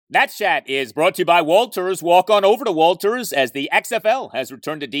Nats Chat is brought to you by Walters. Walk on over to Walters as the XFL has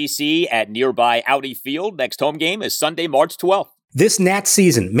returned to D.C. at nearby Audi Field. Next home game is Sunday, March 12th. This Nats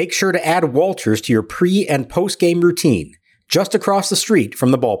season, make sure to add Walters to your pre- and post-game routine, just across the street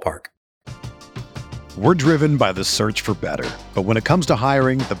from the ballpark. We're driven by the search for better. But when it comes to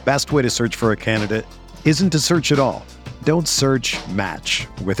hiring, the best way to search for a candidate isn't to search at all. Don't search, match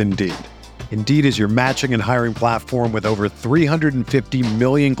with Indeed. Indeed is your matching and hiring platform with over 350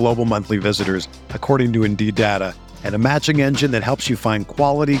 million global monthly visitors, according to Indeed data, and a matching engine that helps you find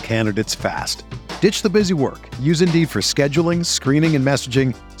quality candidates fast. Ditch the busy work. Use Indeed for scheduling, screening, and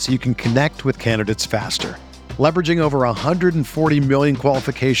messaging so you can connect with candidates faster. Leveraging over 140 million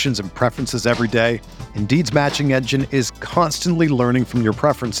qualifications and preferences every day, Indeed's matching engine is constantly learning from your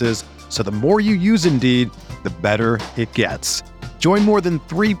preferences, so the more you use Indeed, the better it gets. Join more than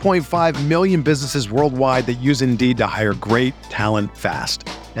 3.5 million businesses worldwide that use Indeed to hire great talent fast.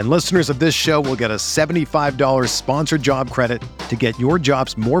 And listeners of this show will get a $75 sponsored job credit to get your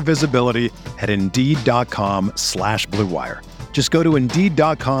jobs more visibility at Indeed.com/Blue Wire. Just go to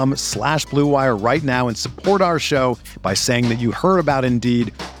Indeed.com/Blue Wire right now and support our show by saying that you heard about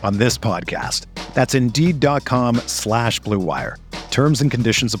Indeed on this podcast. That's Indeed.com/Blue Wire. Terms and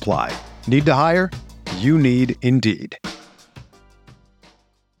conditions apply. Need to hire? You need Indeed.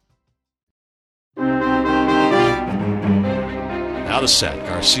 Now the set.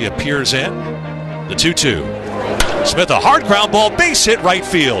 Garcia peers in. The 2-2. Smith, a hard ground ball, base hit right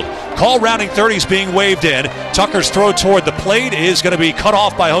field. Call rounding third, he's being waved in. Tucker's throw toward the plate is going to be cut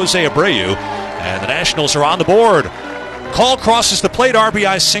off by Jose Abreu. And the Nationals are on the board. Call crosses the plate,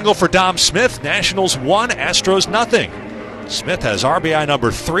 RBI single for Dom Smith. Nationals 1, Astros nothing. Smith has RBI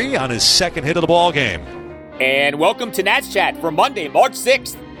number 3 on his second hit of the ball game. And welcome to Nats Chat for Monday, March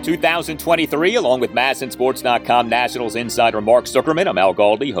 6th. 2023, along with MASNsports.com Nationals insider Mark Zuckerman. I'm Al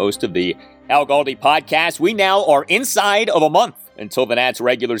Galdi, host of the Al Galdi podcast. We now are inside of a month until the Nats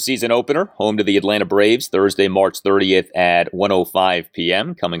regular season opener, home to the Atlanta Braves, Thursday, March 30th at 1:05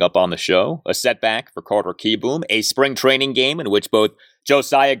 p.m. Coming up on the show, a setback for Carter Kieboom, a spring training game in which both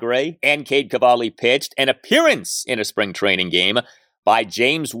Josiah Gray and Cade Cavalli pitched, an appearance in a spring training game by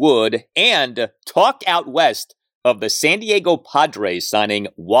James Wood, and talk out west of the San Diego Padres signing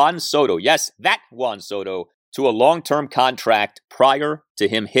Juan Soto. Yes, that Juan Soto to a long-term contract prior to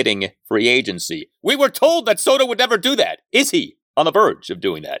him hitting free agency. We were told that Soto would never do that. Is he on the verge of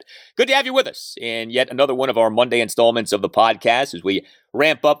doing that? Good to have you with us in yet another one of our Monday installments of the podcast as we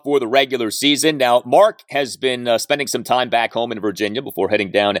ramp up for the regular season. Now, Mark has been spending some time back home in Virginia before heading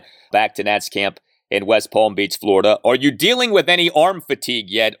down back to Nats camp in West Palm Beach, Florida. Are you dealing with any arm fatigue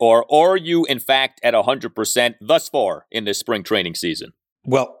yet, or are you, in fact, at 100% thus far in this spring training season?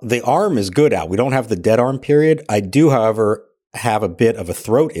 Well, the arm is good out. We don't have the dead arm period. I do, however, have a bit of a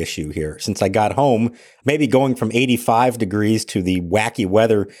throat issue here. Since I got home, maybe going from 85 degrees to the wacky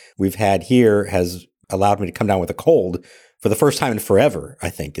weather we've had here has allowed me to come down with a cold for the first time in forever, I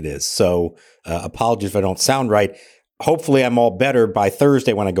think it is. So apologies if I don't sound right. Hopefully I'm all better by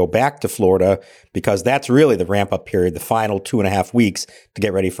Thursday when I go back to Florida, because that's really the ramp-up period, the final 2.5 weeks to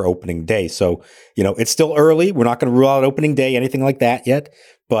get ready for opening day. So, it's still early. We're not going to rule out opening day, anything like that yet.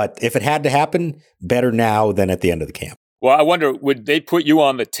 But if it had to happen, better now than at the end of the camp. Well, I wonder, would they put you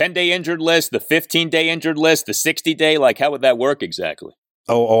on the 10-day injured list, the 15-day injured list, the 60-day? Like, how would that work exactly?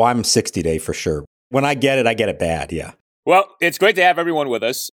 Oh, I'm 60-day for sure. When I get it bad, yeah. Well, it's great to have everyone with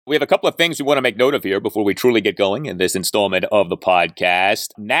us. We have a couple of things we want to make note of here before we truly get going in this installment of the podcast.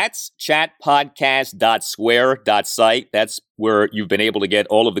 natschatpodcast.square.site. That's where you've been able to get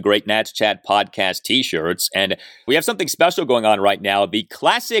all of the great Nats Chat podcast t-shirts. And we have something special going on right now. The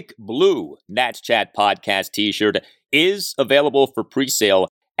classic blue Nats Chat podcast t-shirt is available for pre-sale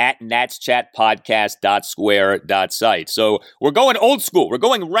at natschatpodcast.square.site. So we're going old school. We're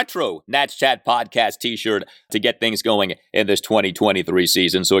going retro Nats Chat podcast t-shirt to get things going in this 2023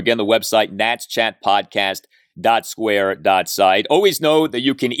 season. So again, the website, natschatpodcast.square.site. Always know that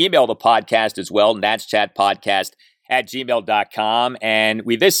you can email the podcast as well, natschatpodcast@gmail.com. And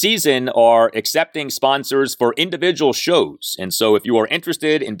we this season are accepting sponsors for individual shows. And so if you are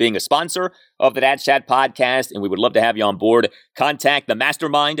interested in being a sponsor of the Nats Chat podcast, and we would love to have you on board, contact the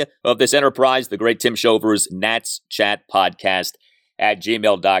mastermind of this enterprise, the great Tim Shover's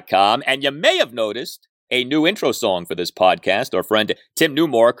natschatpodcast@gmail.com. And you may have noticed a new intro song for this podcast. Our friend Tim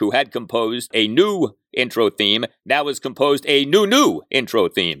Newmark, who had composed a new intro theme, now has composed a new intro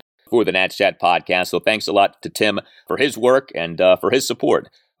theme for the Nats Chat podcast. So thanks a lot to Tim for his work and for his support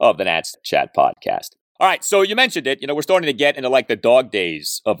of the Nats Chat podcast. All right, so you mentioned it. We're starting to get into like the dog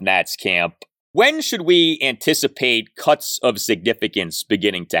days of Nats camp. When should we anticipate cuts of significance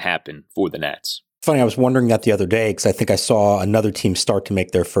beginning to happen for the Nats? Funny, I was wondering that the other day because I think I saw another team start to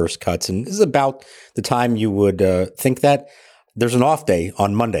make their first cuts. And this is about the time you would think that. There's an off day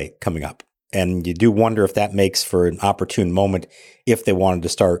on Monday coming up. And you do wonder if that makes for an opportune moment if they wanted to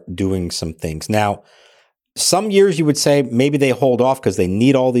start doing some things. Now, some years you would say maybe they hold off because they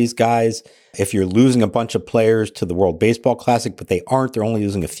need all these guys. If you're losing a bunch of players to the World Baseball Classic, but they aren't, they're only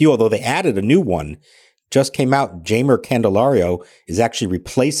losing a few, although they added a new one. Just came out, Jeimer Candelario is actually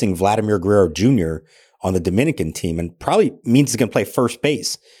replacing Vladimir Guerrero Jr. on the Dominican team and probably means he's going to play first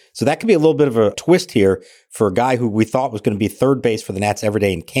base. So that could be a little bit of a twist here for a guy who we thought was going to be third base for the Nats every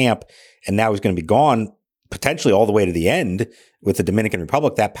day in camp, and now he's going to be gone potentially all the way to the end with the Dominican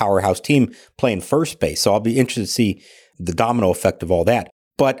Republic, that powerhouse team playing first base. So I'll be interested to see the domino effect of all that.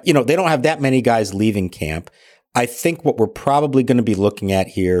 But, they don't have that many guys leaving camp. I think what we're probably going to be looking at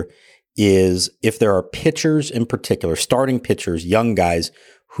here is if there are pitchers in particular, starting pitchers, young guys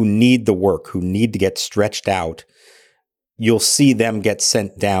who need the work, who need to get stretched out, you'll see them get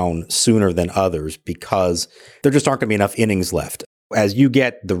sent down sooner than others because there just aren't going to be enough innings left. As you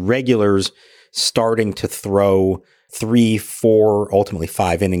get the regulars starting to throw 3, 4, ultimately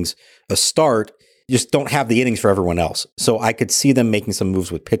 5 innings a start, you just don't have the innings for everyone else. So I could see them making some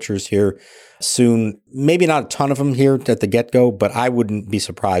moves with pitchers here soon. Maybe not a ton of them here at the get-go, but I wouldn't be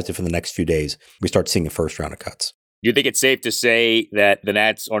surprised if in the next few days we start seeing a first round of cuts. Do you think it's safe to say that the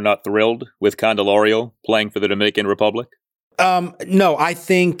Nats are not thrilled with Candelario playing for the Dominican Republic? No, I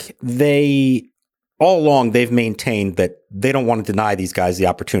think all along, they've maintained that they don't want to deny these guys the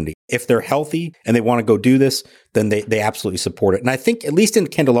opportunity. If they're healthy and they want to go do this, then they absolutely support it. And I think, at least in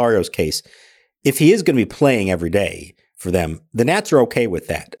Candelario's case, if he is going to be playing every day for them, the Nats are okay with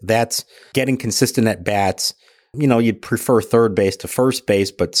that. That's getting consistent at bats. You'd prefer third base to first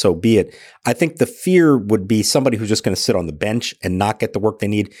base, but so be it. I think the fear would be somebody who's just going to sit on the bench and not get the work they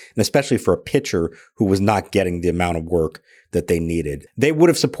need, and especially for a pitcher who was not getting the amount of work that they needed. They would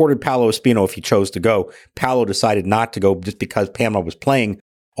have supported Paolo Espino if he chose to go. Paolo decided not to go just because Pamela was playing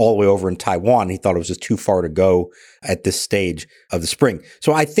all the way over in Taiwan. He thought it was just too far to go at this stage of the spring.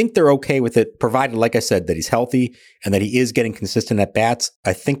 So I think they're okay with it, provided, like I said, that he's healthy and that he is getting consistent at bats.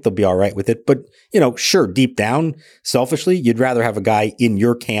 I think they'll be all right with it. But, sure, deep down, selfishly, you'd rather have a guy in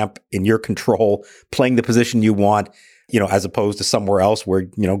your camp, in your control, playing the position you want, as opposed to somewhere else where,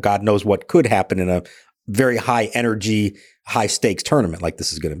 God knows what could happen in a very high energy, high stakes tournament like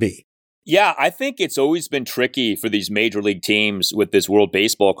this is going to be. Yeah, I think it's always been tricky for these major league teams with this World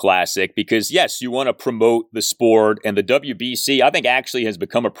Baseball Classic because, yes, you want to promote the sport, and the WBC, I think, actually has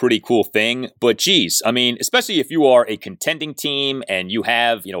become a pretty cool thing. But geez, I mean, especially if you are a contending team and you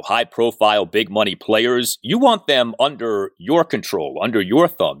have, high-profile, big-money players, you want them under your control, under your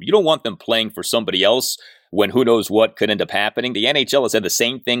thumb. You don't want them playing for somebody else when who knows what could end up happening. The NHL has had the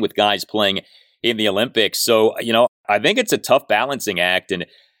same thing with guys playing in the Olympics. So, I think it's a tough balancing act, and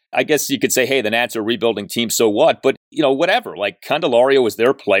I guess you could say, hey, the Nats are a rebuilding team, so what? But, whatever. Like, Candelario is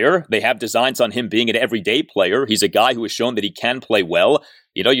their player. They have designs on him being an everyday player. He's a guy who has shown that he can play well.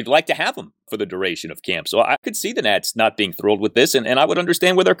 You'd like to have him for the duration of camp. So I could see the Nats not being thrilled with this, and I would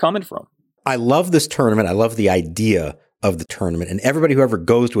understand where they're coming from. I love this tournament. I love the idea of the tournament. And everybody who ever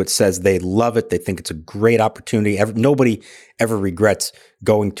goes to it says they love it. They think it's a great opportunity. Nobody ever regrets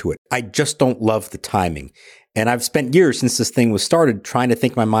going to it. I just don't love the timing. And I've spent years since this thing was started trying to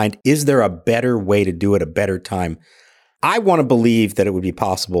think in my mind, is there a better way to do it, a better time? I want to believe that it would be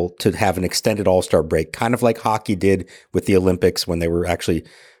possible to have an extended All-Star break, kind of like hockey did with the Olympics when they were actually,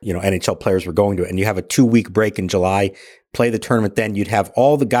 NHL players were going to it. And you have a 2-week break in July, play the tournament then. You'd have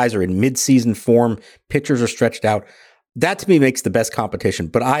all the guys are in mid-season form, pitchers are stretched out. That to me makes the best competition.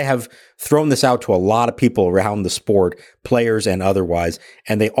 But I have thrown this out to a lot of people around the sport, players and otherwise,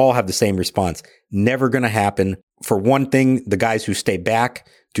 and they all have the same response. Never going to happen. For one thing, the guys who stay back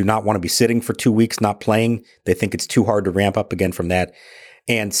do not want to be sitting for 2 weeks not playing. They think it's too hard to ramp up again from that.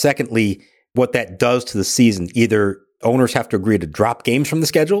 And secondly, what that does to the season, either owners have to agree to drop games from the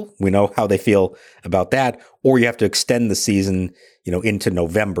schedule. We know how they feel about that. Or you have to extend the season, into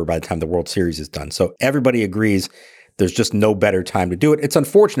November by the time the World Series is done. So everybody agrees there's just no better time to do it. It's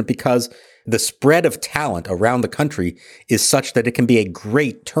unfortunate because the spread of talent around the country is such that it can be a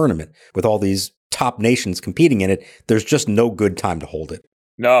great tournament with all these top nations competing in it. There's just no good time to hold it.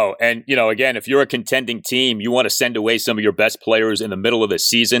 No. And, again, if you're a contending team, you want to send away some of your best players in the middle of the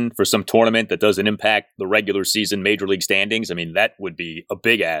season for some tournament that doesn't impact the regular season Major League standings. I mean, that would be a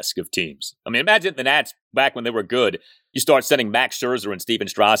big ask of teams. I mean, imagine the Nats back when they were good. You start sending Max Scherzer and Steven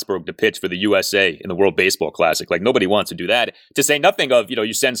Strasburg to pitch for the USA in the World Baseball Classic. Like, nobody wants to do that. To say nothing of,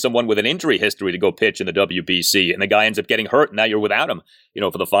 you send someone with an injury history to go pitch in the WBC, and the guy ends up getting hurt, and now you're without him,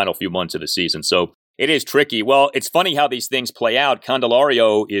 for the final few months of the season. So it is tricky. Well, it's funny how these things play out.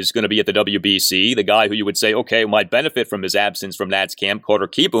 Candelario is going to be at the WBC. The guy who you would say, okay, might benefit from his absence from Nats camp, Carter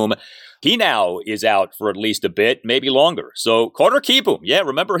Kieboom, he now is out for at least a bit, maybe longer. So Carter Kieboom, yeah,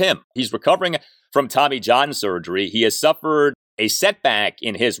 remember him. He's recovering from Tommy John surgery. He has suffered a setback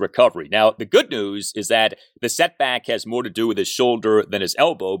in his recovery. Now, the good news is that the setback has more to do with his shoulder than his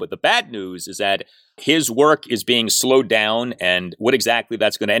elbow, but the bad news is that his work is being slowed down, and what exactly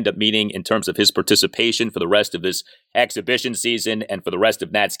that's going to end up meaning in terms of his participation for the rest of this exhibition season and for the rest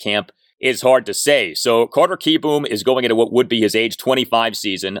of Nats camp is hard to say. So Carter Kieboom is going into what would be his age 25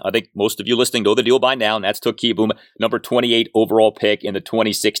 season. I think most of you listening know the deal by now. Nats took Kieboom, number 28 overall pick in the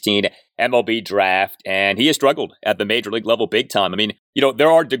 2016 MLB draft, and he has struggled at the major league level big time. I mean,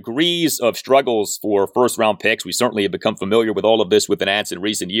 there are degrees of struggles for first-round picks. We certainly have become familiar with all of this with the Nats in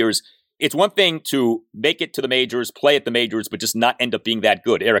recent years. It's one thing to make it to the majors, play at the majors, but just not end up being that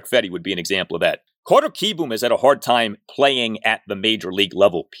good. Eric Fetty would be an example of that. Carter Kieboom has had a hard time playing at the major league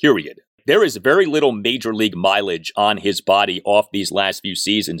level, period. There is very little major league mileage on his body off these last few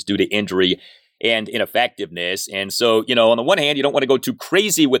seasons due to injury and ineffectiveness. And so, on the one hand, you don't want to go too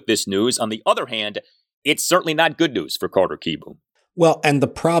crazy with this news. On the other hand, it's certainly not good news for Carter Kieboom. Well, and the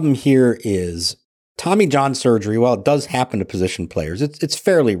problem here is Tommy John surgery, while it does happen to position players, it's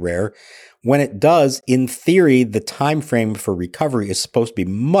fairly rare. When it does, in theory, the time frame for recovery is supposed to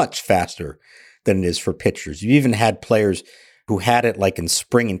be much faster than it is for pitchers. You've even had players who had it like in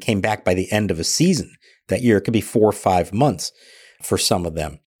spring and came back by the end of a season that year. It could be 4 or 5 months for some of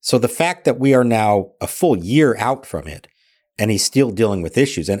them. So the fact that we are now a full year out from it and he's still dealing with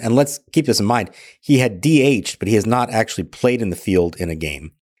issues, and let's keep this in mind, he had DH'd, but he has not actually played in the field in a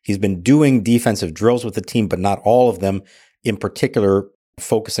game. He's been doing defensive drills with the team, but not all of them, in particular,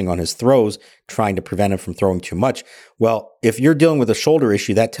 focusing on his throws, trying to prevent him from throwing too much. Well, if you're dealing with a shoulder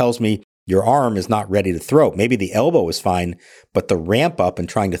issue, that tells me your arm is not ready to throw. Maybe the elbow is fine, but the ramp up and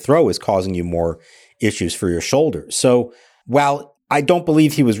trying to throw is causing you more issues for your shoulder. So while I don't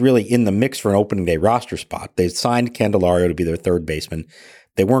believe he was really in the mix for an opening day roster spot, they signed Candelario to be their third baseman.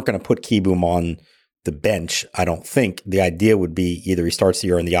 They weren't going to put Kieboom on the bench, I don't think. The idea would be either he starts the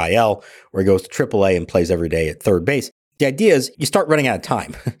year in the IL or he goes to AAA and plays every day at third base. The idea is you start running out of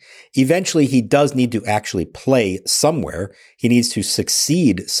time. Eventually, he does need to actually play somewhere. He needs to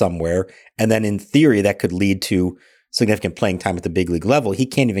succeed somewhere. And then in theory, that could lead to significant playing time at the big league level. He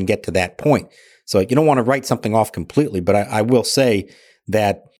can't even get to that point. So you don't want to write something off completely. But I will say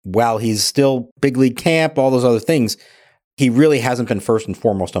that while he's still big league camp, all those other things, he really hasn't been first and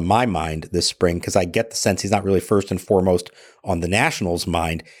foremost on my mind this spring, because I get the sense he's not really first and foremost on the Nationals'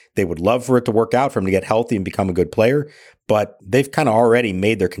 mind. They would love for it to work out for him to get healthy and become a good player, but they've kind of already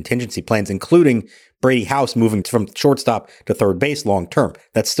made their contingency plans, including Brady House moving from shortstop to third base long term.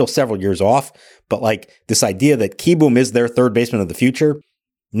 That's still several years off, but like this idea that Kieboom is their third baseman of the future,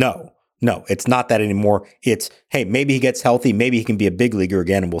 no, it's not that anymore. It's, hey, maybe he gets healthy. Maybe he can be a big leaguer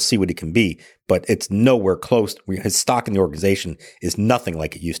again and we'll see what he can be. But it's nowhere close. His stock in the organization is nothing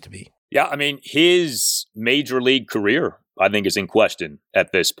like it used to be. Yeah, I mean, his major league career, I think, is in question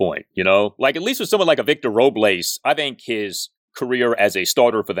at this point. Like at least with someone like a Victor Robles, I think his career as a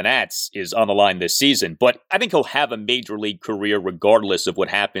starter for the Nats is on the line this season. But I think he'll have a major league career regardless of what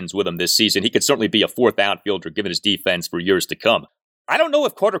happens with him this season. He could certainly be a fourth outfielder given his defense for years to come. I don't know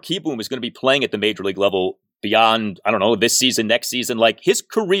if Carter Kieboom is going to be playing at the major league level beyond, I don't know, this season, next season. Like his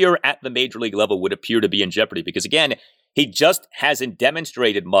career at the major league level would appear to be in jeopardy because, again, he just hasn't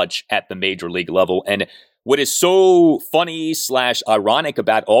demonstrated much at the major league level. And what is so funny / ironic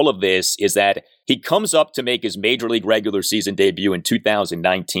about all of this is that he comes up to make his major league regular season debut in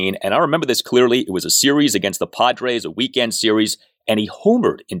 2019. And I remember this clearly. It was a series against the Padres, a weekend series, and he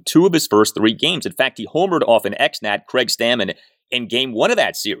homered in 2 of his first 3 games. In fact, he homered off an ex-Nat, Craig Stammen, in game 1 of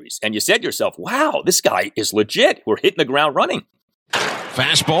that series. And you said to yourself, wow, this guy is legit. We're hitting the ground running.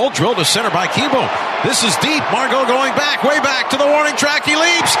 Fastball drilled to center by Kieboom. This is deep. Margot going back, way back to the warning track. He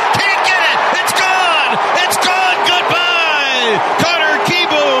leaps. Can't get it. It's gone. It's gone. Goodbye. Carter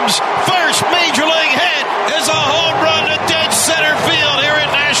Kieboom's first major league hit is a home run to dead center field here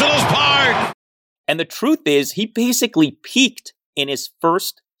at Nationals Park. And the truth is, he basically peaked in his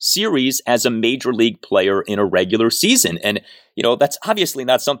first series as a major league player in a regular season. And, that's obviously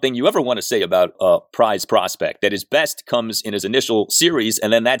not something you ever want to say about a prize prospect, that his best comes in his initial series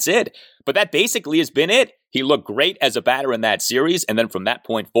and then that's it. But that basically has been it. He looked great as a batter in that series. And then from that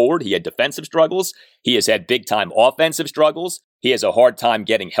point forward, he had defensive struggles. He has had big time offensive struggles. He has a hard time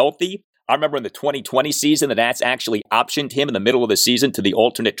getting healthy. I remember in the 2020 season, the Nats actually optioned him in the middle of the season to the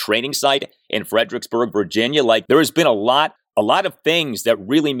alternate training site in Fredericksburg, Virginia. There has been a lot of things that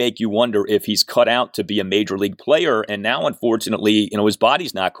really make you wonder if he's cut out to be a major league player. And now, unfortunately, his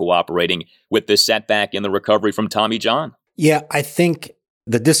body's not cooperating with this setback in the recovery from Tommy John. Yeah, I think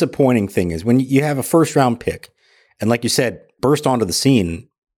the disappointing thing is when you have a first round pick and, like you said, burst onto the scene,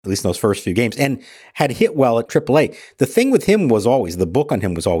 at least in those first few games, and had hit well at AAA. The thing with him was always, the book on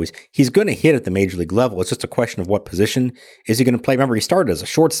him was always, he's going to hit at the major league level. It's just a question of what position is he going to play. Remember, he started as a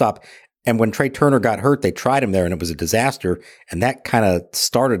shortstop, and when Trey Turner got hurt, they tried him there, and it was a disaster, and that kind of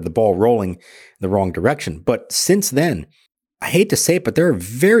started the ball rolling in the wrong direction. But since then, I hate to say it, but there are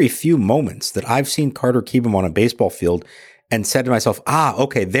very few moments that I've seen Carter Kieboom on a baseball field and said to myself,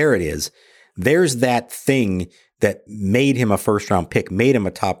 okay, there it is. There's that thing that made him a first-round pick, made him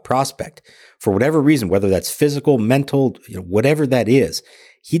a top prospect. For whatever reason, whether that's physical, mental, whatever that is,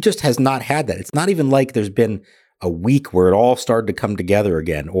 he just has not had that. It's not even like there's been a week where it all started to come together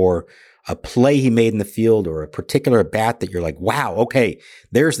again, or a play he made in the field, or a particular bat that you're like, wow, okay,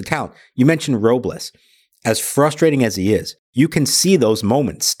 there's the talent. You mentioned Robles. As frustrating as he is, you can see those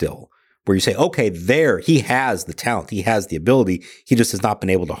moments still where you say, okay, there, he has the talent, he has the ability, he just has not been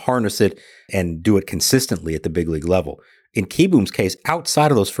able to harness it and do it consistently at the big league level. In Kieboom's case,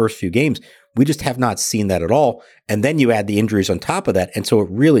 outside of those first few games, we just have not seen that at all. And then you add the injuries on top of that. And so it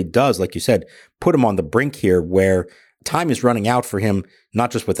really does, like you said, put him on the brink here where time is running out for him,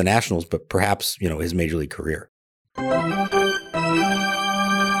 not just with the Nationals, but perhaps, his major league career.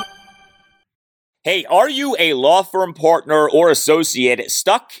 Hey, are you a law firm partner or associate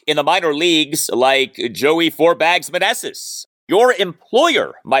stuck in the minor leagues like Joey Fourbags Meneses? Your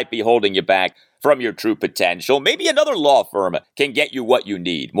employer might be holding you back from your true potential. Maybe another law firm can get you what you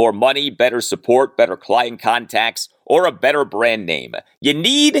need. More money, better support, better client contacts, or a better brand name. You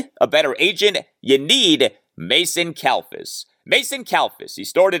need a better agent. You need Mason Kalfas. Mason Kalfas, he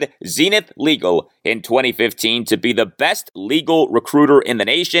started Zenith Legal in 2015 to be the best legal recruiter in the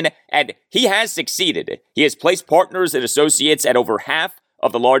nation, and he has succeeded. He has placed partners and associates at over half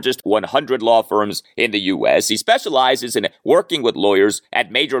of the largest 100 law firms in the U.S. He specializes in working with lawyers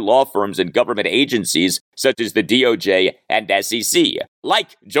at major law firms and government agencies such as the DOJ and SEC.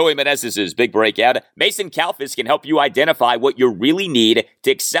 Like Joey Meneses' big breakout, Mason Kalfas can help you identify what you really need to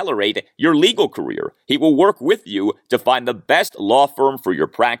accelerate your legal career. He will work with you to find the best law firm for your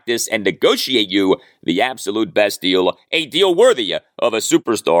practice and negotiate you the absolute best deal, a deal worthy of a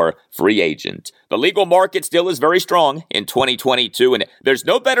superstar free agent. The legal market still is very strong in 2022, and there's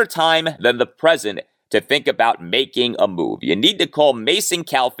no better time than the present to think about making a move. You need to call Mason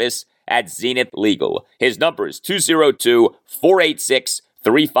Kalfas at Zenith Legal. His number is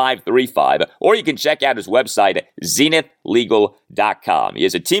 202-486-3535, or you can check out his website, zenithlegal.com. He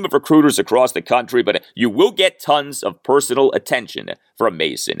has a team of recruiters across the country, but you will get tons of personal attention from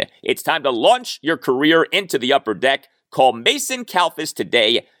Mason. It's time to launch your career into the upper deck. Call Mason Kalfas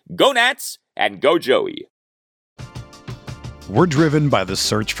today. Go Nats and go Joey. We're driven by the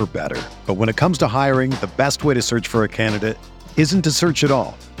search for better. But when it comes to hiring, the best way to search for a candidate isn't to search at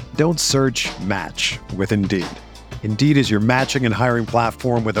all. Don't search, match with Indeed. Indeed is your matching and hiring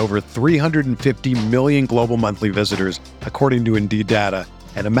platform with over 350 million global monthly visitors, according to Indeed data,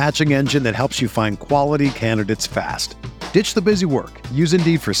 and a matching engine that helps you find quality candidates fast. Ditch the busy work. Use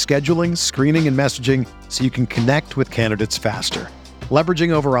Indeed for scheduling, screening, and messaging so you can connect with candidates faster. Leveraging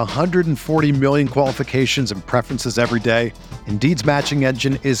over 140 million qualifications and preferences every day, Indeed's matching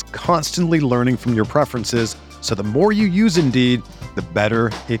engine is constantly learning from your preferences, so the more you use Indeed, the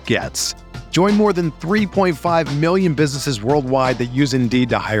better it gets. Join more than 3.5 million businesses worldwide that use Indeed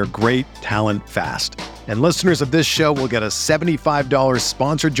to hire great talent fast. And listeners of this show will get a $75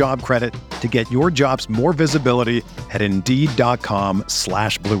 sponsored job credit to get your jobs more visibility at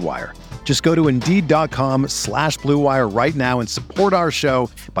Indeed.com/Blue Wire. Just go to Indeed.com/Blue Wire right now and support our show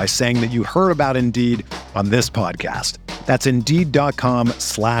by saying that you heard about Indeed on this podcast. That's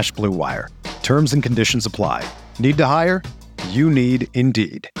Indeed.com/Blue Wire. Terms and conditions apply. Need to hire? You need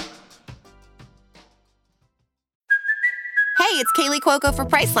Indeed. Hey, it's Kaylee Cuoco for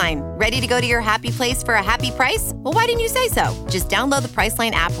Priceline. Ready to go to your happy place for a happy price? Well, why didn't you say so? Just download the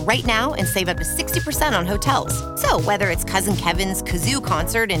Priceline app right now and save up to 60% on hotels. So whether it's Cousin Kevin's Kazoo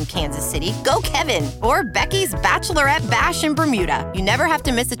Concert in Kansas City, go Kevin, or Becky's Bachelorette Bash in Bermuda, you never have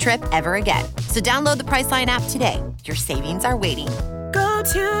to miss a trip ever again. So download the Priceline app today. Your savings are waiting. Go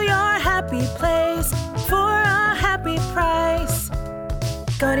to your happy place for a happy price.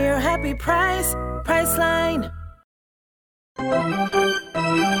 Go to your happy price, Priceline.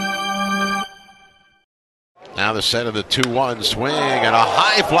 Now the set of the 2-1 swing and a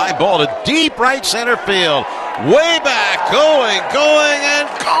high fly ball to deep right center field. Way back, going, and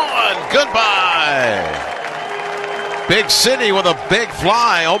gone. Goodbye. Big City with a big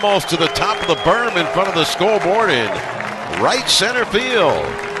fly almost to the top of the berm in front of the scoreboard in right center field.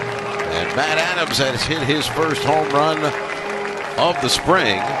 And Matt Adams has hit his first home run of the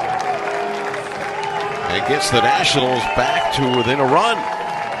spring and gets the Nationals back to within a run.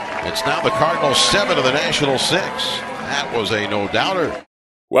 It's now the Cardinals 7 to the Nationals 6. That was a no-doubter.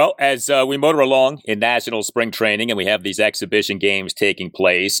 Well, as we motor along in National Spring Training and we have these exhibition games taking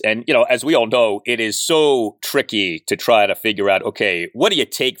place, and, as we all know, it is so tricky to try to figure out, okay, what do you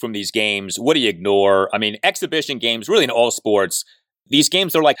take from these games? What do you ignore? I mean, exhibition games, really in all sports, these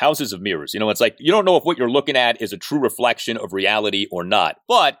games are like houses of mirrors. It's like you don't know if what you're looking at is a true reflection of reality or not.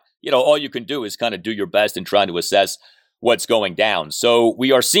 But, all you can do is kind of do your best in trying to assess what's going down. So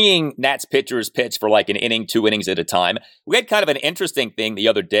we are seeing Nats pitchers pitch for like an inning, 2 innings at a time. We had kind of an interesting thing the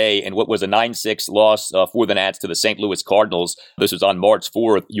other day in what was a 9-6 loss for the Nats to the St. Louis Cardinals. This was on March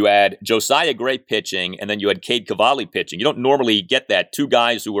 4th. You had Josiah Gray pitching, and then you had Cade Cavalli pitching. You don't normally get that. Two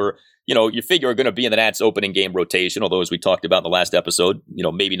guys who were, you figure are going to be in the Nats opening game rotation, although as we talked about in the last episode,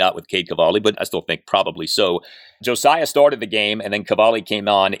 maybe not with Cade Cavalli, but I still think probably so. Josiah started the game, and then Cavalli came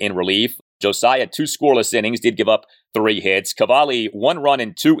on in relief. Josiah, 2 scoreless innings, did give up 3 hits. Cavalli, 1 run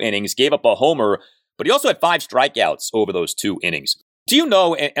in 2 innings, gave up a homer, but he also had 5 strikeouts over those 2 innings. Do you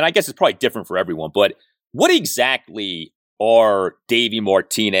know, and I guess it's probably different for everyone, but what exactly are Davey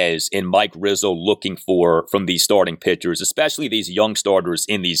Martinez and Mike Rizzo looking for from these starting pitchers, especially these young starters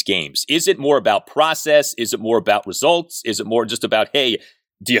in these games? Is it more about process? Is it more about results? Is it more just about, hey,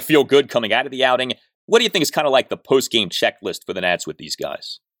 do you feel good coming out of the outing? What do you think is kind of like the post-game checklist for the Nats with these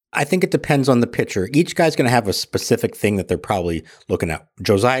guys? I think it depends on the pitcher. Each guy's going to have a specific thing that they're probably looking at.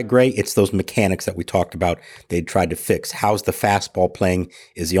 Josiah Gray, it's those mechanics that we talked about they tried to fix. How's the fastball playing?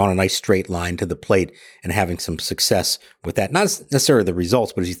 Is he on a nice straight line to the plate and having some success with that? Not necessarily the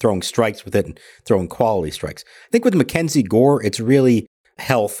results, but is he throwing strikes with it and throwing quality strikes? I think with Mackenzie Gore, it's really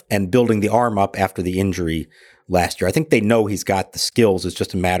health and building the arm up after the injury last year. I think they know he's got the skills. It's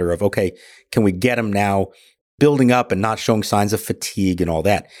just a matter of, okay, can we get him now building up and not showing signs of fatigue and all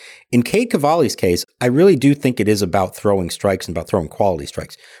that. In Cade Cavalli's case, I really do think it is about throwing strikes and about throwing quality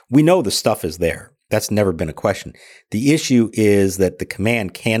strikes. We know the stuff is there. That's never been a question. The issue is that the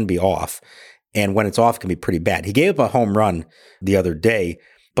command can be off, and when it's off, it can be pretty bad. He gave up a home run the other day,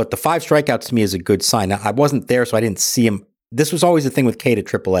 but the 5 strikeouts to me is a good sign. Now, I wasn't there, so I didn't see him. This was always the thing with Cade at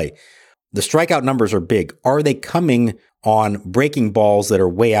AAA. The strikeout numbers are big. Are they coming on breaking balls that are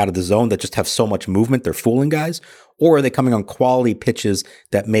way out of the zone that just have so much movement they're fooling guys? Or are they coming on quality pitches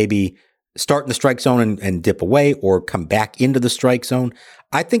that maybe start in the strike zone and dip away or come back into the strike zone?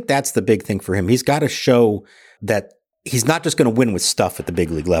 I think that's the big thing for him. He's got to show that he's not just going to win with stuff at the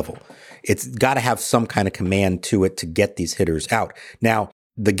big league level. It's got to have some kind of command to it to get these hitters out. Now,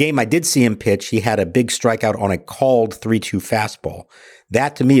 the game I did see him pitch, he had a big strikeout on a called 3-2 fastball.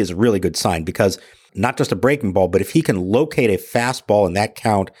 That to me is a really good sign because not just a breaking ball, but if he can locate a fastball in that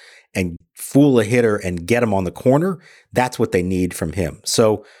count and fool a hitter and get him on the corner, that's what they need from him.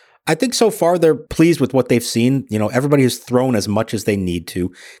 So I think so far they're pleased with what they've seen. Everybody has thrown as much as they need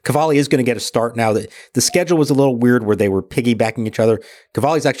to. Cavalli is going to get a start now. The schedule was a little weird where they were piggybacking each other.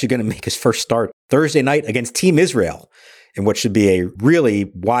 Cavalli's actually going to make his first start Thursday night against Team Israel, in what should be a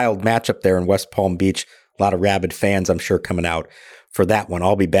really wild matchup there in West Palm Beach. A lot of rabid fans, I'm sure, coming out for that one.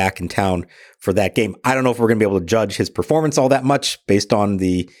 I'll be back in town for that game. I don't know if we're going to be able to judge his performance all that much based on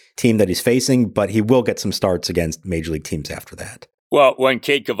the team that he's facing, but he will get some starts against major league teams after that. Well, when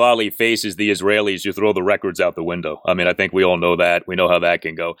Cade Cavalli faces the Israelis, you throw the records out the window. I mean, I think we all know that. We know how that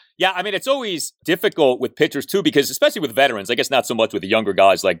can go. Yeah, I mean, it's always difficult with pitchers, too, because especially with veterans, I guess not so much with the younger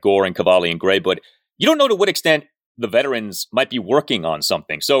guys like Gore and Cavalli and Gray, but you don't know to what extent the veterans might be working on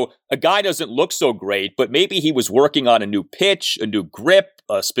something. So a guy doesn't look so great, but maybe he was working on a new pitch, a new grip,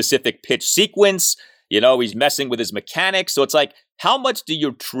 a specific pitch sequence. He's messing with his mechanics. So it's like, how much do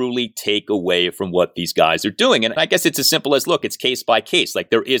you truly take away from what these guys are doing? And I guess it's as simple as, look, it's case by case. Like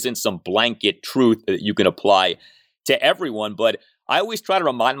there isn't some blanket truth that you can apply to everyone, but I always try to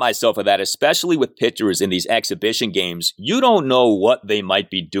remind myself of that, especially with pitchers in these exhibition games. You don't know what they might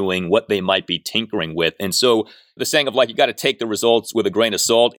be doing, what they might be tinkering with. And so the saying of you got to take the results with a grain of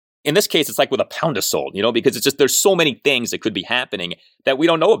salt. In this case, it's like with a pound of salt, because it's just there's so many things that could be happening that we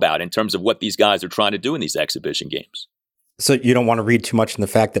don't know about in terms of what these guys are trying to do in these exhibition games. So you don't want to read too much in the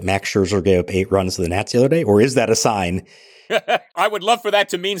fact that Max Scherzer gave up 8 runs to the Nats the other day? Or is that a sign? I would love for that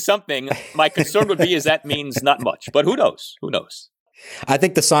to mean something. My concern would be is that means not much. But who knows? Who knows? I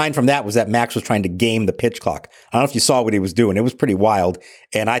think the sign from that was that Max was trying to game the pitch clock. I don't know if you saw what he was doing. It was pretty wild.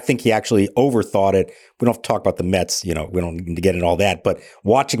 And I think he actually overthought it. We don't have to talk about the Mets. We don't need to get into all that. But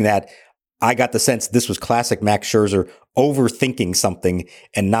watching that, I got the sense this was classic Max Scherzer overthinking something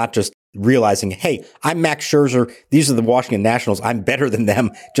and not just realizing, hey, I'm Max Scherzer. These are the Washington Nationals. I'm better than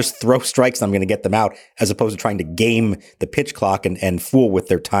them. Just throw strikes and I'm going to get them out, as opposed to trying to game the pitch clock and fool with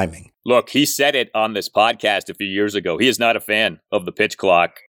their timing. Look, he said it on this podcast a few years ago. He is not a fan of the pitch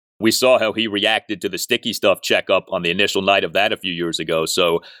clock. We saw how he reacted to the sticky stuff checkup on the initial night of that a few years ago.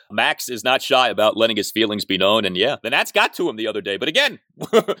 So Max is not shy about letting his feelings be known. And yeah, the Nats got to him the other day. But again,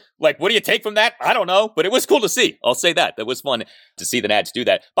 what do you take from that? I don't know. But it was cool to see. I'll say that. That was fun to see the Nats do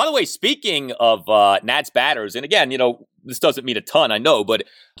that. By the way, speaking of Nats batters, and again, this doesn't mean a ton, I know, but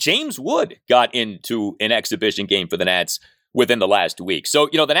James Wood got into an exhibition game for the Nats within the last week. So,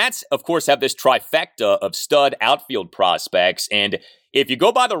 the Nats, of course, have this trifecta of stud outfield prospects. And if you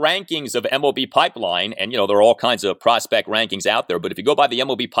go by the rankings of MLB Pipeline, and, there are all kinds of prospect rankings out there, but if you go by the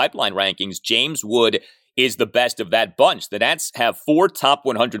MLB Pipeline rankings, James Wood is the best of that bunch. The Nats have 4 top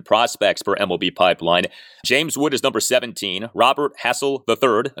 100 prospects per MLB Pipeline. James Wood is number 17. Robert Hassel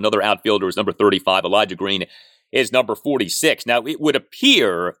III, another outfielder, is number 35. Elijah Green is number 46. Now, it would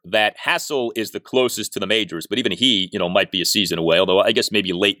appear that Hassel is the closest to the majors, but even he, might be a season away, although I guess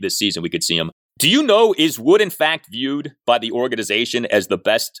maybe late this season we could see him. Do you know, is Wood in fact viewed by the organization as the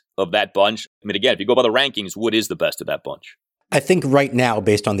best of that bunch? I mean, again, if you go by the rankings, Wood is the best of that bunch. I think right now,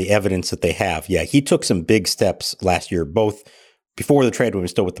 based on the evidence that they have, yeah, he took some big steps last year, both before the trade when he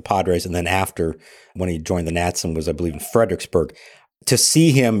was still with the Padres and then after when he joined the Nats and was, I believe, in Fredericksburg. To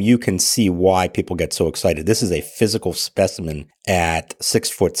see him, you can see why people get so excited. This is a physical specimen at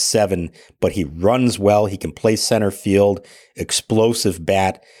 6'7", but he runs well. He can play center field, explosive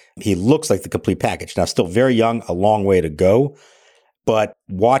bat. He looks like the complete package. Now, still very young, a long way to go. But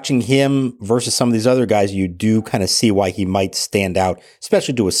watching him versus some of these other guys, you do kind of see why he might stand out,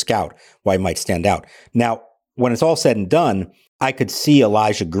 especially to a scout, why he might stand out. Now, when it's all said and done, I could see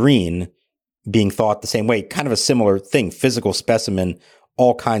Elijah Green being thought the same way, kind of a similar thing, physical specimen,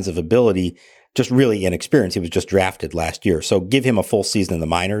 all kinds of ability, just really inexperienced. He was just drafted last year. So give him a full season in the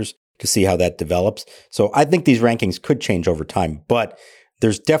minors to see how that develops. So I think these rankings could change over time, but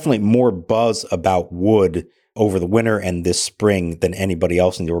there's definitely more buzz about Wood over the winter and this spring than anybody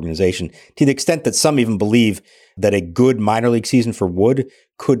else in the organization, to the extent that some even believe that a good minor league season for Wood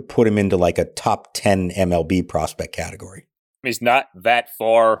could put him into like a top 10 MLB prospect category. He's not that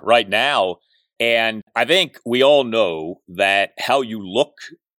far right now. And I think we all know that how you look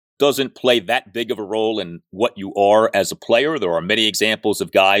doesn't play that big of a role in what you are as a player. There are many examples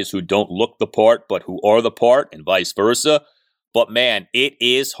of guys who don't look the part, but who are the part, and vice versa. But man, it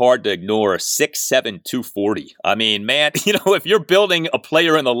is hard to ignore 6'7", 240. I mean, man, if you're building a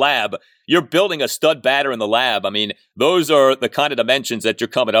player in the lab, you're building a stud batter in the lab. I mean, those are the kind of dimensions that you're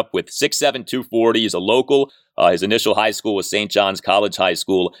coming up with. 6'7", 240. He's a local. His initial high school was St. John's College High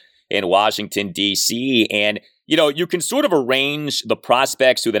School in Washington, D.C. And, you can sort of arrange the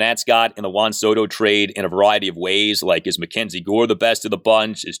prospects who the Nats got in the Juan Soto trade in a variety of ways. Like, is Mackenzie Gore the best of the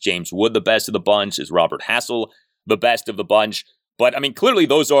bunch? Is James Wood the best of the bunch? Is Robert Hassel the best of the bunch? But, I mean, clearly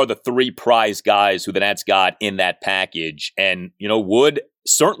those are the 3 prize guys who the Nats got in that package. And, Wood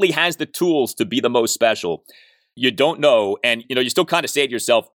certainly has the tools to be the most special. You don't know. And, you still kind of say to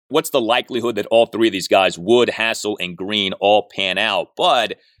yourself, what's the likelihood that all 3 of these guys, Wood, Hassel, and Green, all pan out?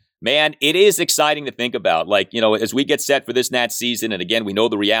 But man, it is exciting to think about. Like, as we get set for this Nats season, and again, we know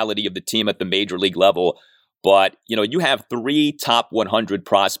the reality of the team at the major league level, but, you have 3 top 100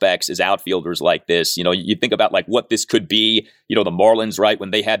 prospects as outfielders like this. You think about like what this could be, the Marlins, right? When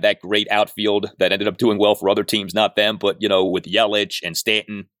they had that great outfield that ended up doing well for other teams, not them, but, with Yelich and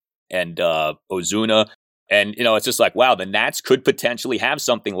Stanton and Ozuna. And, it's just like, wow, the Nats could potentially have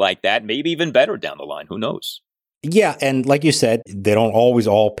something like that, maybe even better down the line. Who knows? Yeah, and like you said, they don't always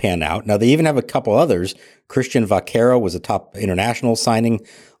all pan out. Now, they even have a couple others. Christian Vaquero was a top international signing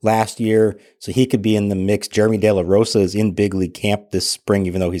last year, so he could be in the mix. Jeremy De La Rosa is in big league camp this spring,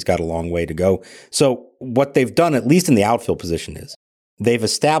 even though he's got a long way to go. So what they've done, at least in the outfield position, is they've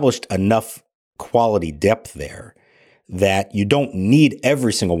established enough quality depth there that you don't need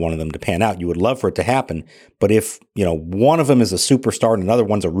every single one of them to pan out. You would love for it to happen. But if, one of them is a superstar and another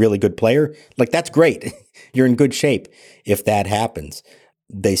one's a really good player, that's great. You're in good shape if that happens.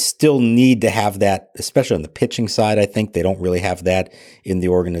 They still need to have that, especially on the pitching side. I think they don't really have that in the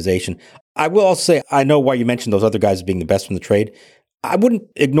organization. I will also say, I know why you mentioned those other guys being the best from the trade. I wouldn't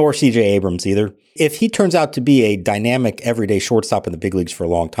ignore C.J. Abrams either. If he turns out to be a dynamic, everyday shortstop in the big leagues for a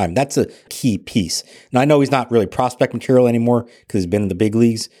long time, that's a key piece. Now, I know he's not really prospect material anymore because he's been in the big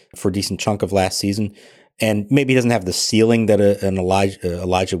leagues for a decent chunk of last season. And maybe he doesn't have the ceiling that an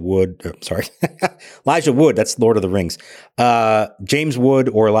Elijah Wood, Elijah Wood, that's Lord of the Rings, James Wood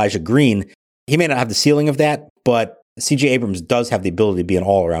or Elijah Green. He may not have the ceiling of that, but C.J. Abrams does have the ability to be an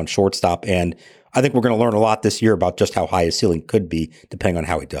all-around shortstop. And I think we're going to learn a lot this year about just how high his ceiling could be, depending on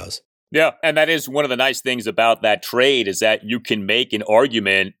how he does. Yeah, and that is one of the nice things about that trade is that you can make an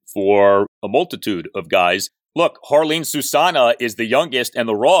argument for a multitude of guys. Look, Harleen Susana is the youngest and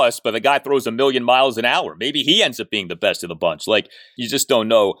the rawest, but the guy throws 1,000,000 miles an hour. Maybe he ends up being the best of the bunch. You just don't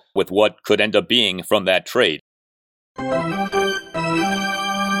know with what could end up being from that trade.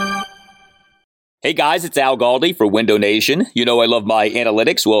 Hey guys, it's Al Galdi for Window Nation. You know I love my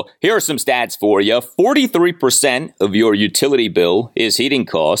analytics. Well, here are some stats for you. 43% of your utility bill is heating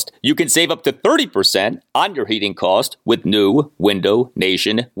cost. You can save up to 30% on your heating cost with new Window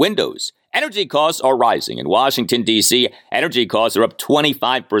Nation windows. Energy costs are rising. In Washington, D.C., energy costs are up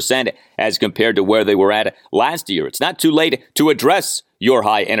 25% as compared to where they were at last year. It's not too late to address your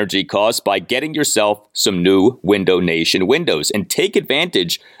high energy costs by getting yourself some new Window Nation windows and take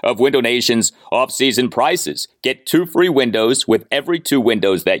advantage of Window Nation's off-season prices. Get 2 free windows with every 2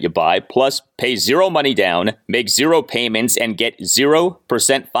 windows that you buy, plus pay 0 money down, make 0 payments, and get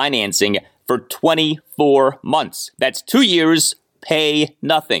 0% financing for 24 months. That's 2 years, pay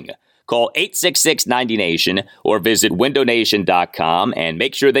nothing. Call 866-90-NATION or visit windownation.com and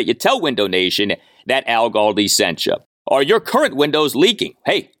make sure that you tell Window Nation that Al Galdi sent you. Are your current windows leaking?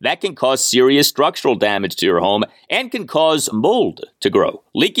 Hey, that can cause serious structural damage to your home and can cause mold to grow.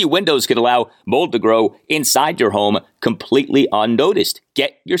 Leaky windows can allow mold to grow inside your home completely unnoticed.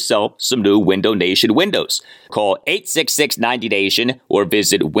 Get yourself some new Window Nation windows. Call 866-90-NATION or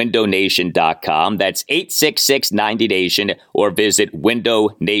visit windownation.com. That's 866-90-NATION or visit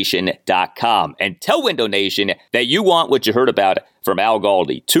windownation.com. And tell Window Nation that you want what you heard about from Al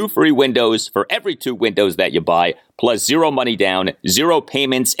Galdi. 2 free windows for every 2 windows that you buy, plus 0 money down, 0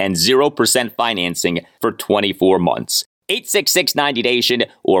 payments, and 0% financing for 24 months. 866-90-NATION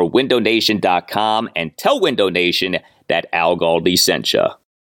or windownation.com and tell Window Nation that Al Galdi sent you.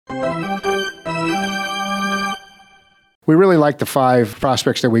 We really like the 5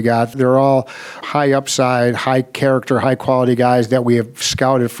 prospects that we got. They're all high upside, high character, high quality guys that we have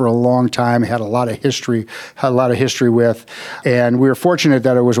scouted for a long time, had a lot of history with. And we were fortunate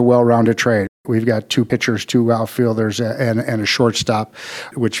that it was a well-rounded trade. We've got 2 pitchers, 2 outfielders, and a shortstop,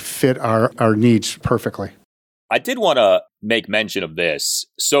 which fit our needs perfectly. I did want to make mention of this.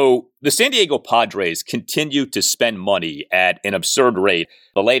 So the San Diego Padres continue to spend money at an absurd rate.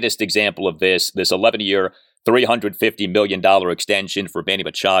 The latest example of this 11-year, $350 million extension for Manny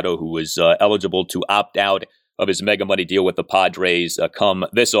Machado, who was eligible to opt out of his mega money deal with the Padres come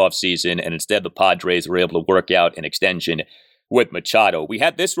this offseason, and instead the Padres were able to work out an extension with Machado. We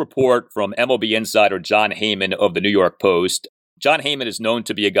had this report from MLB insider John Heyman of the New York Post. John Heyman is known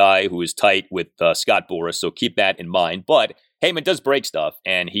to be a guy who is tight with Scott Boras, so keep that in mind. But Heyman does break stuff,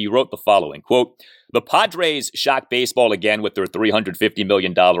 and he wrote the following, quote, "The Padres shock baseball again with their $350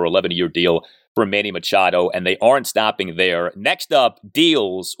 million 11-year deal for Manny Machado, and they aren't stopping there. Next up,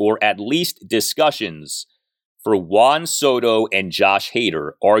 deals, or at least discussions, for Juan Soto and Josh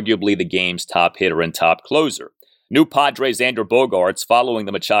Hader, arguably the game's top hitter and top closer. New Padres Xander Bogaerts, following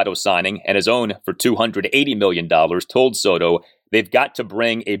the Machado signing and his own for $280 million, told Soto they've got to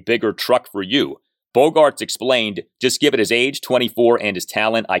bring a bigger truck for you. Bogaerts explained, just given his age, 24, and his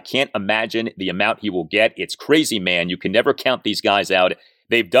talent, I can't imagine the amount he will get. It's crazy, man. You can never count these guys out.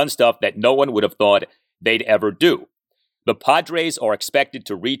 They've done stuff that no one would have thought they'd ever do. The Padres are expected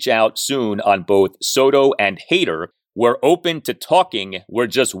to reach out soon on both Soto and Hader. We're open to talking. We're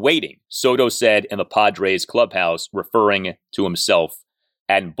just waiting," Soto said in the Padres clubhouse, referring to himself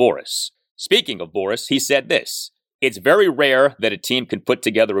and Boras. Speaking of Boras, he said this, "It's very rare that a team can put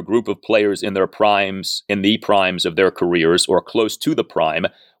together a group of players in the primes of their careers or close to the prime,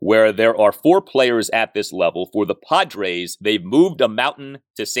 where there are 4 players at this level. For the Padres, they've moved a mountain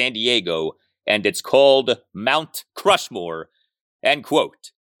to San Diego, and it's called Mount Crushmore," end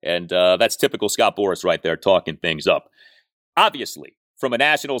quote. And that's typical Scott Boras right there talking things up. Obviously, from a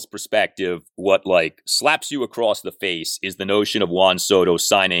Nationals perspective, what slaps you across the face is the notion of Juan Soto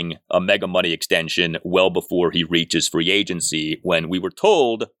signing a mega money extension well before he reaches free agency, when we were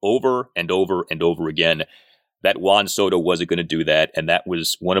told over and over and over again that Juan Soto wasn't going to do that. And that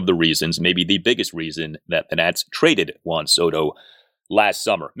was one of the reasons, maybe the biggest reason, that the Nats traded Juan Soto last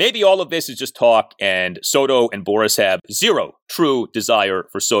summer. Maybe all of this is just talk, and Soto and Boras have zero true desire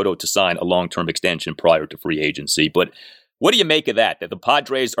for Soto to sign a long-term extension prior to free agency. But what do you make of that the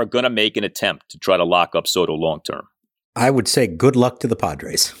Padres are going to make an attempt to try to lock up Soto long-term? I would say good luck to the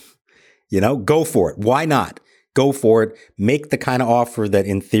Padres. Go for it. Why not? Go for it. Make the kind of offer that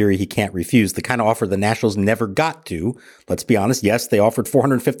in theory he can't refuse, the kind of offer the Nationals never got to. Let's be honest. Yes, they offered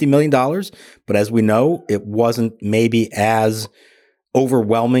 $450 million, but as we know, it wasn't maybe as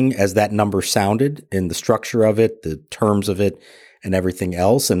overwhelming as that number sounded in the structure of it, the terms of it, and everything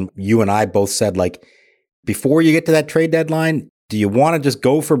else. And you and I both said, before you get to that trade deadline, do you want to just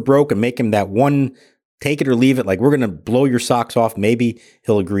go for broke and make him that one take it or leave it? We're going to blow your socks off. Maybe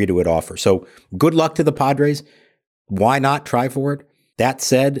he'll agree to an offer. So good luck to the Padres. Why not try for it? That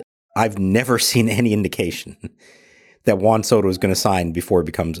said, I've never seen any indication that Juan Soto is going to sign before he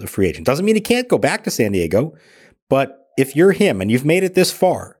becomes a free agent. Doesn't mean he can't go back to San Diego, but if you're him and you've made it this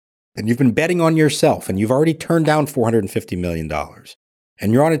far and you've been betting on yourself and you've already turned down $450 million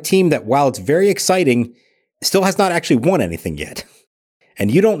and you're on a team that, while it's very exciting, still has not actually won anything yet, and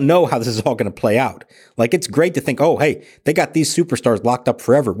you don't know how this is all going to play out. It's great to think, oh, hey, they got these superstars locked up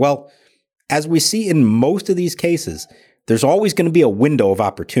forever. Well, as we see in most of these cases, there's always going to be a window of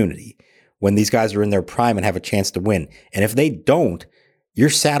opportunity when these guys are in their prime and have a chance to win. And if they don't,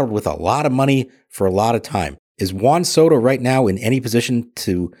 you're saddled with a lot of money for a lot of time. Is Juan Soto right now in any position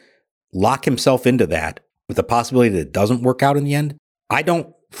to lock himself into that with the possibility that it doesn't work out in the end? I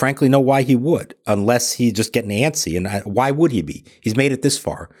don't frankly know why he would, unless he's just getting antsy. And why would he be? He's made it this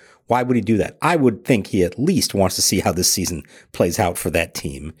far. Why would he do that? I would think he at least wants to see how this season plays out for that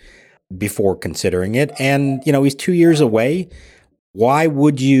team before considering it. And, he's 2 years away. Why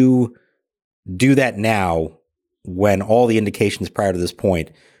would you do that now when all the indications prior to this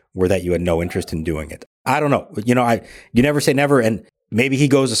point were that you had no interest in doing it? I don't know. You never say never. And maybe he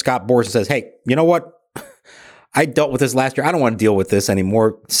goes to Scott Boras and says, hey, you know what? I dealt with this last year. I don't want to deal with this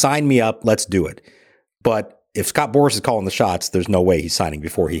anymore. Sign me up. Let's do it. But if Scott Boras is calling the shots, there's no way he's signing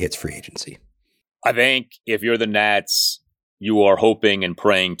before he hits free agency. I think if you're the Nats, you are hoping and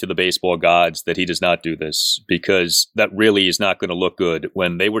praying to the baseball gods that he does not do this, because that really is not going to look good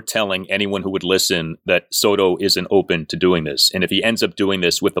when they were telling anyone who would listen that Soto isn't open to doing this. And if he ends up doing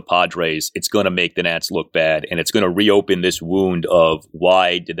this with the Padres, it's going to make the Nats look bad, and it's going to reopen this wound of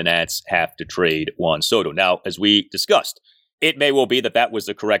why did the Nats have to trade Juan Soto? Now, as we discussed, it may well be that that was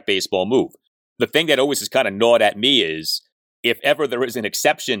the correct baseball move. The thing that always has kind of gnawed at me is, if ever there is an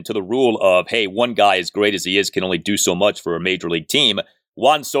exception to the rule of, hey, one guy as great as he is can only do so much for a major league team,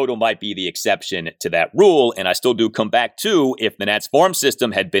 Juan Soto might be the exception to that rule. And I still do come back to, if the Nats farm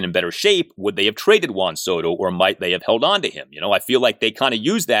system had been in better shape, would they have traded Juan Soto, or might they have held on to him? I feel like they kind of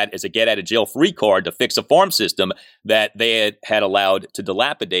use that as a get out of jail free card to fix a farm system that they had allowed to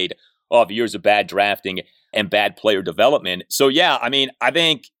dilapidate off years of bad drafting and bad player development. So yeah, I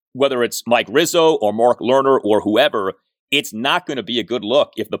think whether it's Mike Rizzo or Mark Lerner or whoever, it's not going to be a good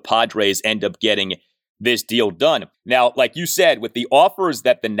look if the Padres end up getting this deal done. Now, like you said, with the offers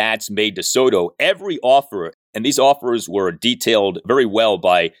that the Nats made to Soto, every offer, and these offers were detailed very well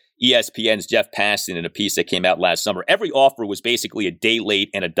by ESPN's Jeff Passan in a piece that came out last summer, every offer was basically a day late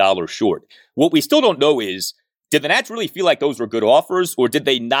and $1 short. What we still don't know is, did the Nats really feel like those were good offers, or did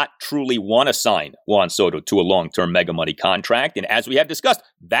they not truly want to sign Juan Soto to a long-term mega money contract? And as we have discussed,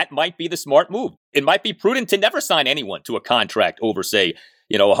 that might be the smart move. It might be prudent to never sign anyone to a contract over, say,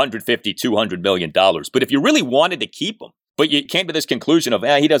 $150, $200 million. But if you really wanted to keep him, but you came to this conclusion of,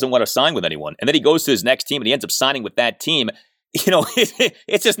 he doesn't want to sign with anyone, and then he goes to his next team and he ends up signing with that team,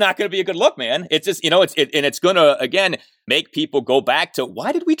 it's just not going to be a good look, man. It's just, it's going to, again, make people go back to,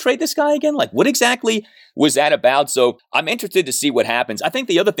 why did we trade this guy again? What exactly was that about? So I'm interested to see what happens. I think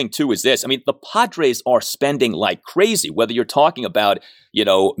the other thing, too, is this. The Padres are spending like crazy, whether you're talking about,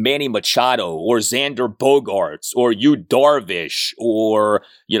 Manny Machado or Xander Bogaerts or Yu Darvish or,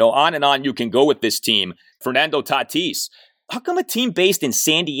 on and on you can go with this team. Fernando Tatis. How come a team based in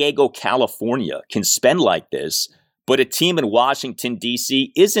San Diego, California can spend like this, but a team in Washington,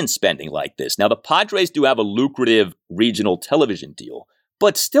 D.C. isn't spending like this? Now, the Padres do have a lucrative regional television deal,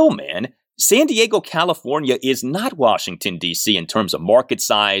 but still, man, San Diego, California is not Washington, D.C. in terms of market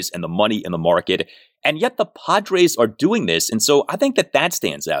size and the money in the market, and yet the Padres are doing this, and so I think that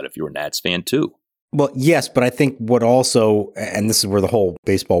stands out if you're a Nats fan, too. Well, yes, but I think what also, and this is where the whole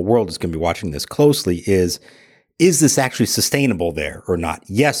baseball world is going to be watching this closely, is this actually sustainable there or not?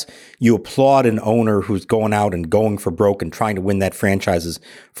 Yes, you applaud an owner who's going out and going for broke and trying to win that franchise's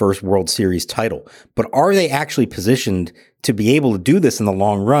first World Series title. But are they actually positioned to be able to do this in the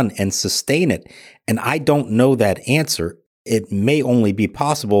long run and sustain it? And I don't know that answer. It may only be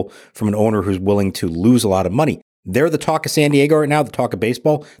possible from an owner who's willing to lose a lot of money. They're the talk of San Diego right now, the talk of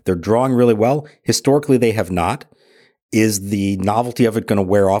baseball. They're drawing really well. Historically, they have not. Is the novelty of it going to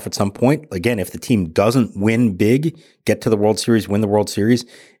wear off at some point? Again, if the team doesn't win big, get to the World Series, win the World Series,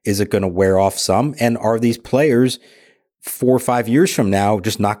 is it going to wear off some? And are these players 4 or 5 years from now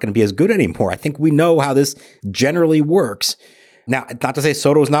just not going to be as good anymore? I think we know how this generally works. Now, not to say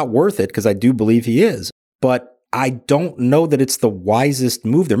Soto is not worth it, because I do believe he is, but I don't know that it's the wisest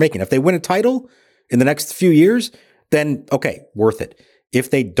move they're making. If they win a title in the next few years, then okay, worth it. If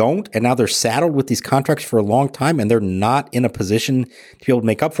they don't, and now they're saddled with these contracts for a long time and they're not in a position to be able to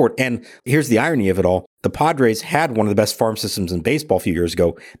make up for it. And here's the irony of it all. The Padres had one of the best farm systems in baseball a few years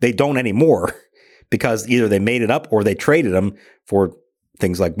ago. They don't anymore because either they made it up or they traded them for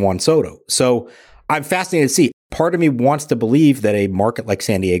things like Juan Soto. So I'm fascinated to see. Part of me wants to believe that a market like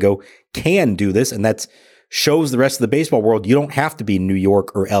San Diego can do this, and that shows the rest of the baseball world you don't have to be New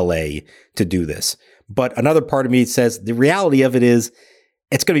York or LA to do this. But another part of me says the reality of it is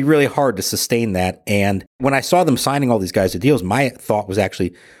it's going to be really hard to sustain that. And when I saw them signing all these guys to deals, my thought was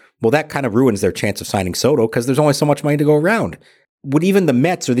actually, well, that kind of ruins their chance of signing Soto because there's only so much money to go around. Would even the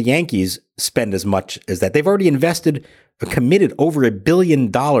Mets or the Yankees spend as much as that? They've already committed over $1 billion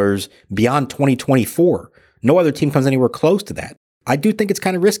beyond 2024. No other team comes anywhere close to that. I do think it's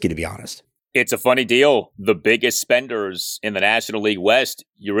kind of risky, to be honest. It's a funny deal. The biggest spenders in the National League West,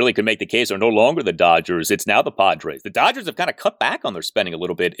 you really could make the case, are no longer the Dodgers. It's now the Padres. The Dodgers have kind of cut back on their spending a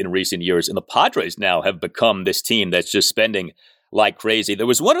little bit in recent years, and the Padres now have become this team that's just spending like crazy. There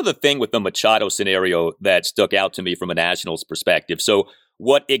was one other thing with the Machado scenario that stuck out to me from a Nationals perspective. So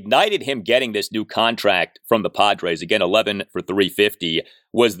what ignited him getting this new contract from the Padres, again, 11 for $350,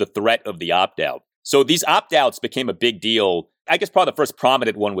 was the threat of the opt-out. So these opt-outs became a big deal. I guess probably the first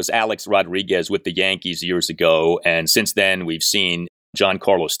prominent one was Alex Rodriguez with the Yankees years ago. And since then, we've seen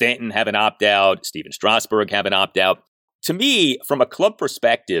Giancarlo Stanton have an opt-out, Steven Strasburg have an opt-out. To me, from a club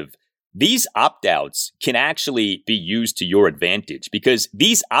perspective, these opt-outs can actually be used to your advantage because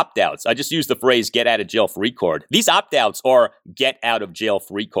these opt-outs, I just use the phrase get out of jail free card. These opt-outs are get out of jail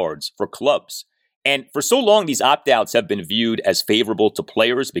free cards for clubs. And for so long, these opt-outs have been viewed as favorable to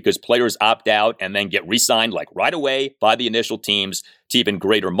players because players opt out and then get re-signed like right away by the initial teams to even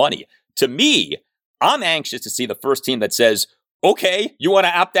greater money. To me, I'm anxious to see the first team that says, okay, you want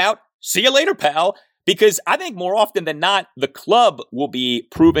to opt out? See you later, pal. Because I think more often than not, the club will be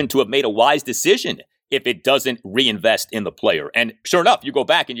proven to have made a wise decision if it doesn't reinvest in the player. And sure enough, you go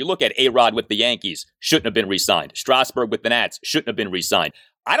back and you look at A-Rod with the Yankees, shouldn't have been re-signed. Strasburg with the Nats, shouldn't have been re-signed.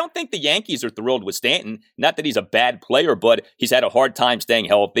 I don't think the Yankees are thrilled with Stanton. Not that he's a bad player, but he's had a hard time staying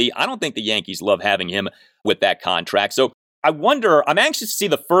healthy. I don't think the Yankees love having him with that contract. So I wonder, I'm anxious to see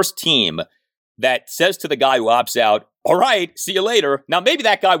the first team that says to the guy who opts out, all right, see you later. Now, maybe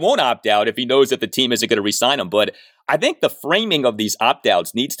that guy won't opt out if he knows that the team isn't going to re-sign him, but I think the framing of these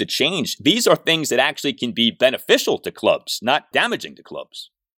opt-outs needs to change. These are things that actually can be beneficial to clubs, not damaging to clubs.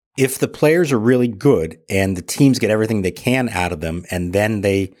 If the players are really good and the teams get everything they can out of them and then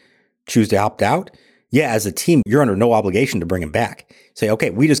they choose to opt out, yeah, as a team, you're under no obligation to bring them back. Say, okay,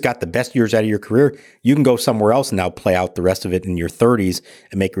 we just got the best years out of your career. You can go somewhere else and now play out the rest of it in your 30s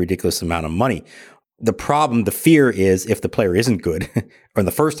and make a ridiculous amount of money. The problem, the fear is if the player isn't good or in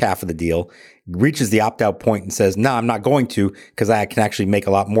the first half of the deal, reaches the opt-out point and says, no, I'm not going to because I can actually make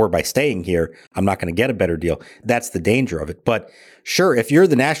a lot more by staying here. I'm not going to get a better deal. That's the danger of it. But sure, if you're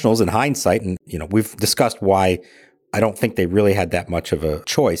the Nationals in hindsight, and we've discussed why I don't think they really had that much of a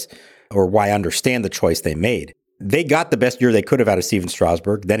choice or why I understand the choice they made. They got the best year they could have out of Steven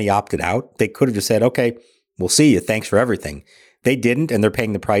Strasburg. Then he opted out. They could have just said, okay, we'll see you. Thanks for everything. They didn't, and they're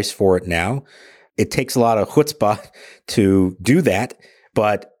paying the price for it now. It takes a lot of chutzpah to do that,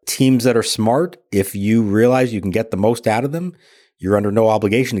 but teams that are smart, if you realize you can get the most out of them, you're under no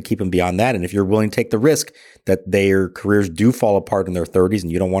obligation to keep them beyond that. And if you're willing to take the risk that their careers do fall apart in their 30s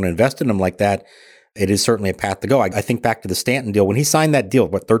and you don't want to invest in them like that, it is certainly a path to go. I think back to the Stanton deal. When he signed that deal,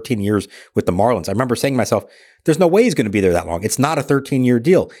 13 years with the Marlins, I remember saying to myself, there's no way he's going to be there that long. It's not a 13-year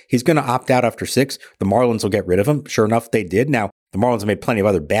deal. He's going to opt out after 6. The Marlins will get rid of him. Sure enough, they did. Now, the Marlins have made plenty of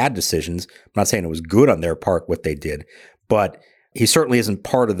other bad decisions. I'm not saying it was good on their part what they did, but he certainly isn't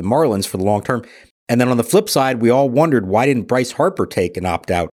part of the Marlins for the long term. And then on the flip side, we all wondered, why didn't Bryce Harper take an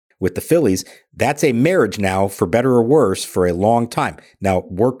opt-out with the Phillies. That's a marriage now, for better or worse, for a long time. Now,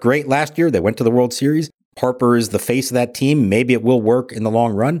 worked great last year. They went to the World Series. Harper is the face of that team. Maybe it will work in the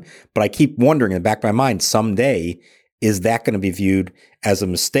long run, but I keep wondering in the back of my mind, someday, is that going to be viewed as a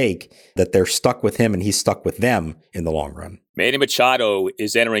mistake, that they're stuck with him and he's stuck with them in the long run? Manny Machado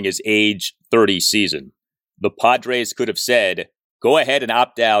is entering his age 30 season. The Padres could have said, go ahead and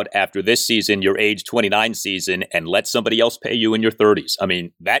opt out after this season, your age 29 season, and let somebody else pay you in your 30s. I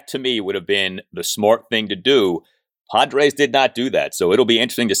mean, that to me would have been the smart thing to do. Padres did not do that, so it'll be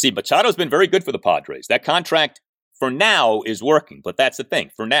interesting to see. Machado's been very good for the Padres. That contract, for now, is working, but that's the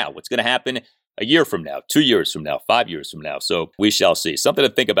thing. For now, what's going to happen a year from now, 2 years from now, 5 years from now? So we shall see. Something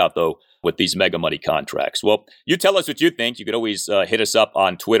to think about, though, with these mega money contracts. Well, you tell us what you think. You could always hit us up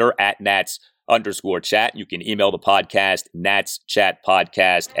on Twitter at @Nats_chat. You can email the podcast,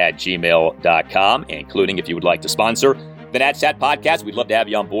 natschatpodcast@gmail.com, including if you would like to sponsor the Nats Chat Podcast. We'd love to have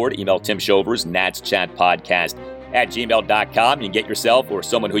you on board. Email Tim Shovers, natschatpodcast@gmail.com. You can get yourself or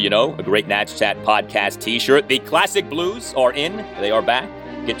someone who you know a great Nats Chat Podcast t-shirt. The Classic Blues are in. They are back.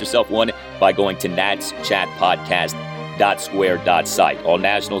 Get yourself one by going to natschatpodcast.square.site. All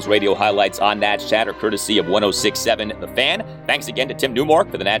Nationals radio highlights on Nats Chat are courtesy of 106.7 The Fan. Thanks again to Tim Newmark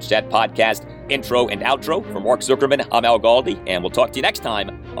for the Nats Chat Podcast intro and outro. For Mark Zuckerman, I'm Al Galdi, and we'll talk to you next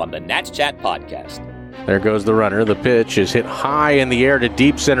time on the Nats Chat Podcast. There goes the runner. The pitch is hit high in the air to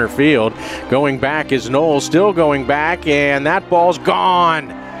deep center field. Going back is Knowles, still going back, and that ball's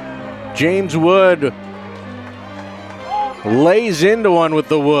gone. James Wood lays into one with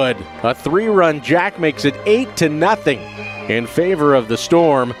the wood. A 3-run jack makes it 8-0 in favor of the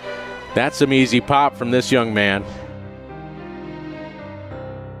Storm. That's some easy pop from this young man.